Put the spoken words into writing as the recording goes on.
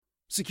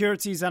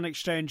Securities and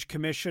Exchange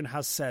Commission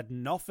has said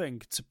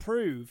nothing to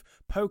prove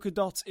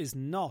Polkadot is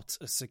not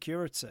a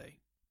security.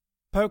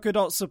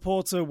 Polkadot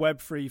supporter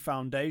Web3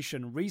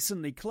 Foundation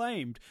recently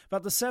claimed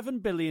that the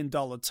 $7 billion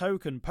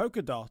token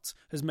Polkadot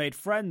has made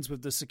friends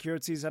with the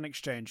Securities and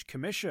Exchange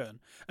Commission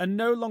and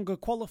no longer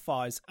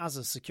qualifies as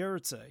a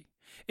security.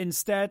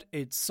 Instead,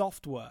 it's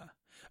software.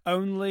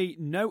 Only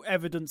no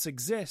evidence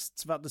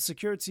exists that the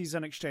Securities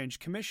and Exchange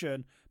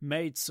Commission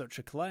made such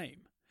a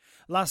claim.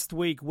 Last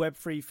week,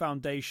 Web3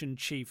 Foundation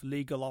Chief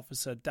Legal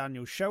Officer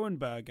Daniel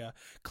Schoenberger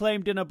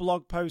claimed in a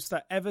blog post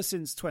that ever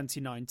since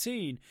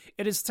 2019,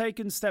 it has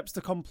taken steps to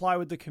comply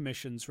with the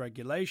Commission's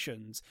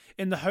regulations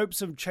in the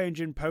hopes of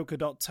changing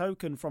Polkadot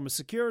token from a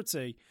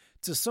security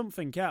to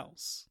something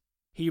else.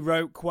 He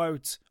wrote,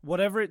 quote,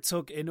 "Whatever it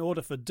took in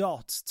order for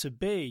DOT to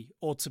be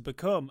or to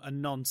become a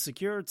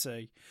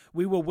non-security,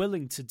 we were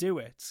willing to do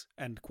it,"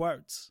 end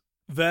quote.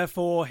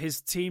 Therefore, his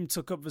team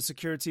took up the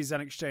Securities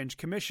and Exchange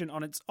Commission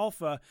on its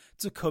offer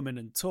to come in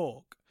and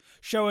talk.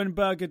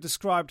 Schoenberger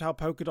described how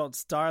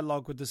Polkadot's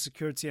dialogue with the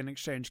Securities and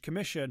Exchange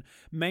Commission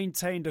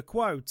maintained a,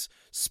 quote,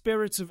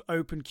 "spirit of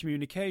open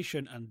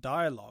communication and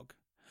dialogue."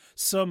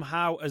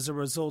 Somehow, as a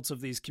result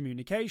of these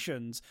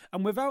communications,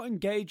 and without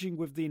engaging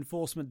with the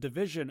enforcement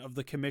division of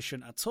the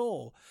Commission at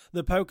all,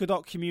 the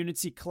Polkadot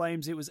community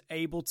claims it was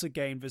able to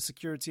gain the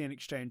Securities and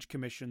Exchange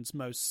Commission's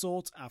most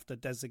sought-after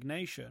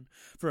designation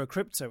for a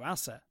crypto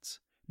asset,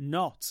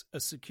 not a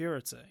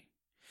security.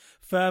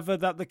 Further,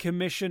 that the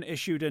Commission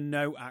issued a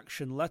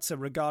no-action letter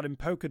regarding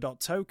Polkadot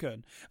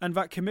token, and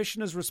that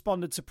commissioners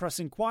responded to press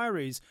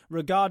inquiries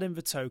regarding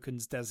the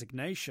token's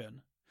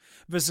designation.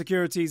 The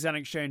Securities and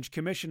Exchange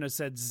Commission has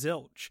said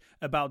zilch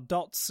about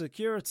DOT's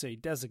security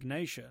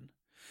designation.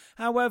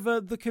 However,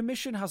 the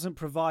Commission hasn't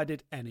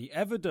provided any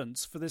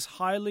evidence for this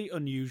highly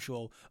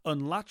unusual,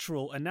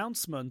 unilateral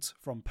announcement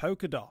from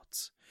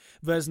Polkadot.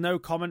 There's no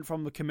comment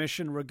from the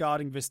Commission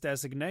regarding this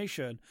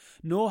designation,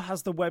 nor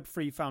has the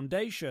Web3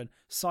 Foundation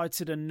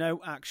cited a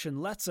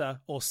no-action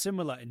letter or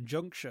similar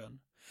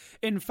injunction.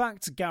 In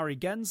fact, Gary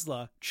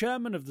Gensler,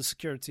 chairman of the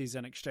Securities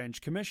and Exchange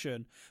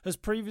Commission, has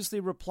previously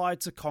replied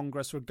to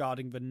Congress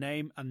regarding the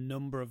name and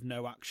number of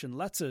no-action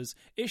letters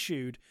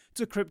issued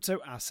to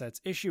crypto asset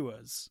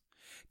issuers.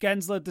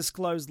 Gensler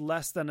disclosed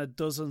less than a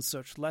dozen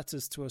such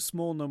letters to a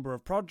small number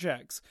of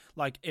projects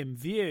like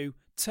ImView,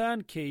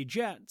 Turnkey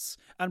Jets,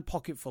 and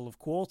Pocketful of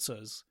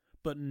Quarters,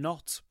 but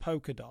not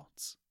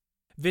Polkadot.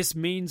 This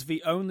means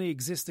the only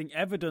existing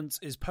evidence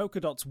is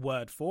Polkadot's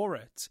word for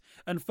it,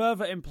 and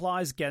further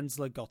implies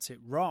Gensler got it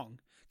wrong.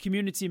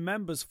 Community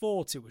members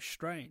thought it was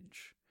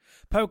strange.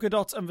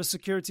 Polkadot and the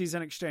Securities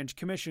and Exchange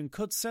Commission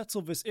could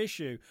settle this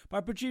issue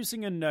by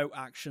producing a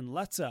no-action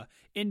letter,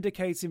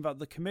 indicating that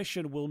the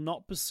Commission will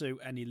not pursue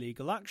any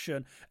legal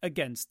action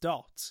against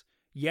DOT,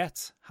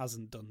 yet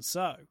hasn't done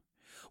so.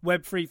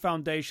 Web3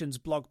 Foundation's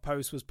blog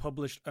post was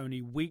published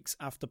only weeks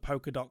after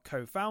Polkadot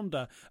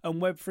co-founder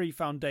and Web3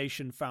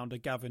 Foundation founder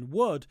Gavin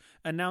Wood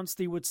announced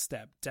he would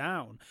step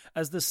down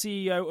as the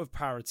CEO of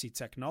Parity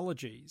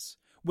Technologies,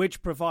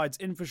 which provides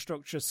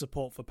infrastructure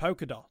support for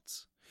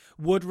Polkadot.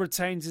 Wood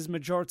retains his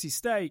majority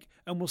stake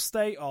and will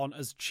stay on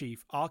as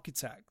chief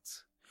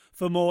architect.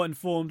 For more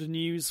informed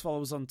news,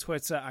 follow us on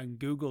Twitter and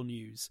Google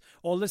News,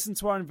 or listen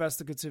to our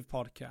investigative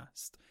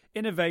podcast,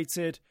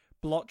 Innovated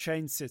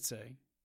Blockchain City.